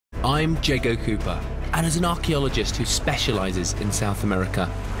I'm Jago, and as an archaeologist who specialises in South America,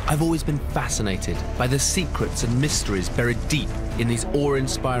 I've always been fascinated by the secrets and mysteries buried deep in these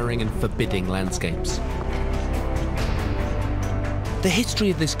awe-inspiring and forbidding landscapes. The history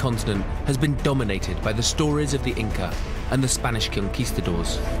of this continent has been dominated by the stories of the Inca and the Spanish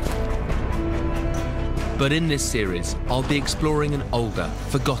conquistadors. But in this series, I'll be exploring an older,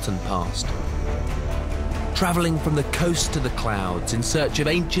 forgotten past. Travelling from the coast to the clouds in search of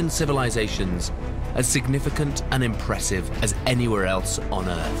ancient civilizations as significant and impressive as anywhere else on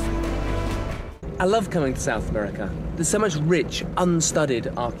Earth. I love coming to South America. There's so much rich, unstudied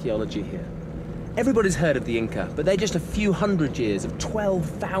archaeology here. Everybody's heard of the Inca, but they're just a few hundred years of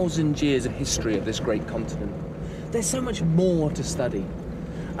 12,000 years of history of this great continent. There's so much more to study.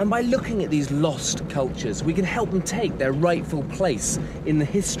 And by looking at these lost cultures, we can help them take their rightful place in the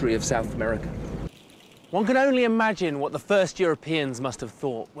history of South America. One can only imagine what the first Europeans must have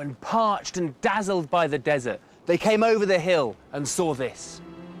thought when, parched and dazzled by the desert, they came over the hill and saw this.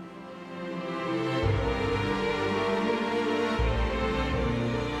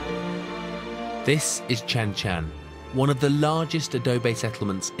 This is Chan Chan, one of the largest adobe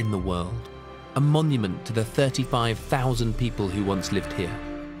settlements in the world, a monument to the 35,000 people who once lived here.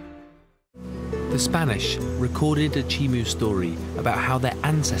 The Spanish recorded a Chimu story about how their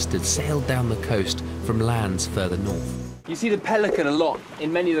ancestors sailed down the coast from lands further north. You see the pelican a lot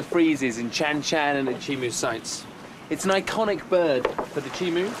in many of the friezes in Chan Chan and at Chimu sites. It's an iconic bird for the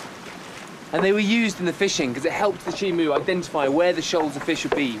Chimu, and they were used in the fishing because it helped the Chimu identify where the shoals of fish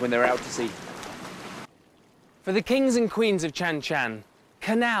would be when they were out to sea. For the kings and queens of Chan Chan,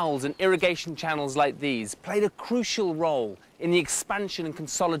 canals and irrigation channels like these played a crucial role in the expansion and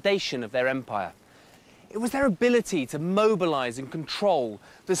consolidation of their empire. It was their ability to mobilise and control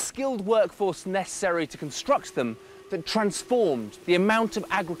the skilled workforce necessary to construct them that transformed the amount of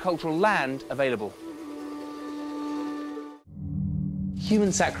agricultural land available.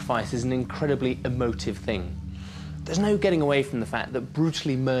 Human sacrifice is an incredibly emotive thing. There's no getting away from the fact that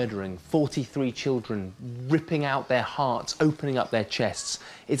brutally murdering 43 children, ripping out their hearts, opening up their chests,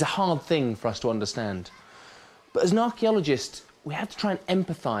 is a hard thing for us to understand. But as an archaeologist, we have to try and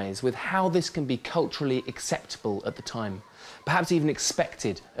empathise with how this can be culturally acceptable at the time, perhaps even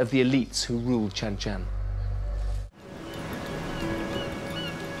expected of the elites who ruled Chan Chan.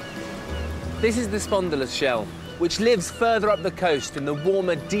 This is the spondylus shell, which lives further up the coast in the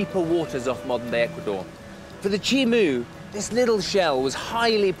warmer, deeper waters off modern-day Ecuador. For the Chimu, this little shell was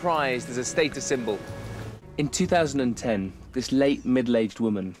highly prized as a status symbol. In 2010, this late middle-aged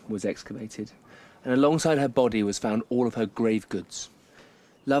woman was excavated, and alongside her body was found all of her grave goods.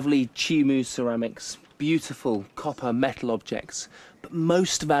 Lovely Chimu ceramics, beautiful copper metal objects, but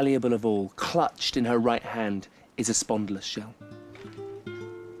most valuable of all, clutched in her right hand, is a spondylus shell.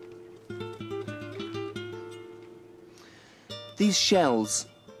 These shells,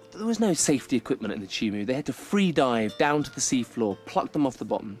 there was no safety equipment in the Chimu. They had to free dive down to the seafloor, pluck them off the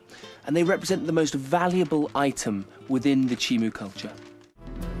bottom, and they represent the most valuable item within the Chimu culture.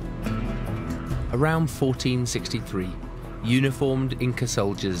 Around 1463, uniformed Inca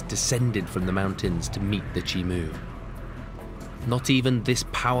soldiers descended from the mountains to meet the Chimu. Not even this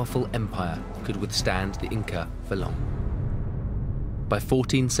powerful empire could withstand the Inca for long. By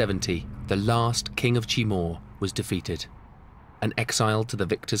 1470, the last king of Timor was defeated and exiled to the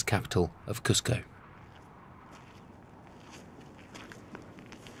victor's capital of Cusco.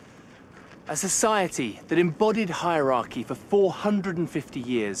 A society that embodied hierarchy for 450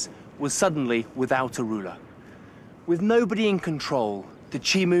 years was suddenly without a ruler. With nobody in control, the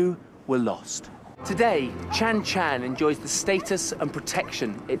Chimu were lost. Today, Chan Chan enjoys the status and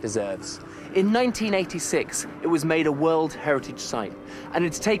protection it deserves. In 1986, it was made a World Heritage Site, and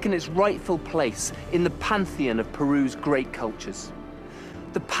it's taken its rightful place in the pantheon of Peru's great cultures.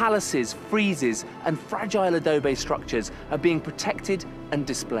 The palaces, friezes, and fragile adobe structures are being protected and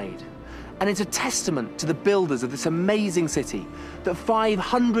displayed. And it's a testament to the builders of this amazing city that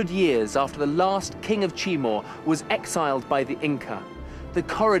 500 years after the last king of Timor was exiled by the Inca, the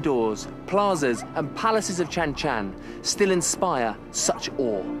corridors, plazas, and palaces of Chan Chan still inspire such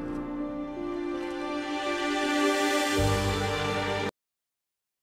awe.